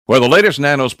Well, the latest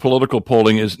Nanos political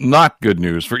polling is not good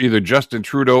news for either Justin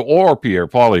Trudeau or Pierre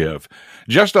Poilievre.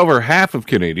 Just over half of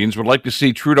Canadians would like to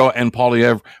see Trudeau and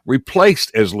Poilievre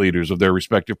replaced as leaders of their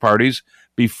respective parties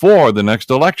before the next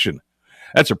election.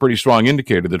 That's a pretty strong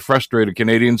indicator that frustrated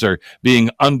Canadians are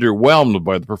being underwhelmed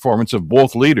by the performance of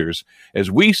both leaders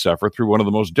as we suffer through one of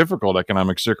the most difficult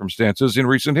economic circumstances in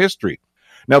recent history.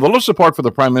 Now, the low support for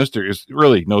the Prime Minister is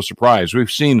really no surprise. We've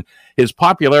seen his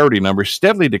popularity numbers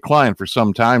steadily decline for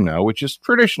some time now, which is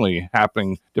traditionally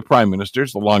happening to Prime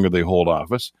Ministers the longer they hold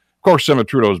office. Of course, some of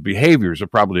Trudeau's behaviors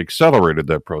have probably accelerated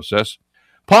that process.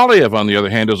 Poilievre, on the other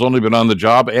hand, has only been on the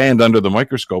job and under the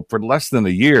microscope for less than a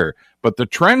year, but the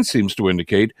trend seems to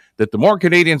indicate that the more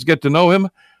Canadians get to know him,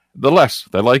 the less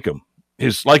they like him.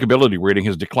 His likability rating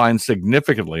has declined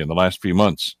significantly in the last few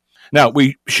months. Now,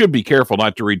 we should be careful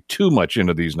not to read too much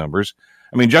into these numbers.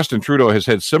 I mean, Justin Trudeau has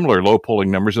had similar low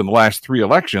polling numbers in the last 3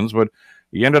 elections, but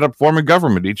he ended up forming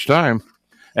government each time.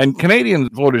 And Canadian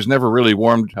voters never really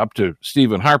warmed up to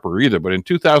Stephen Harper either, but in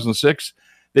 2006,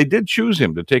 they did choose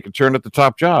him to take a turn at the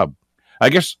top job. I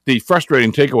guess the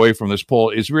frustrating takeaway from this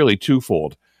poll is really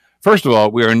twofold. First of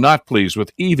all, we are not pleased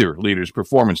with either leader's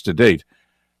performance to date,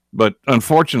 but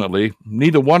unfortunately,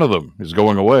 neither one of them is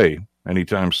going away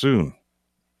anytime soon.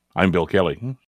 I'm Bill Kelly.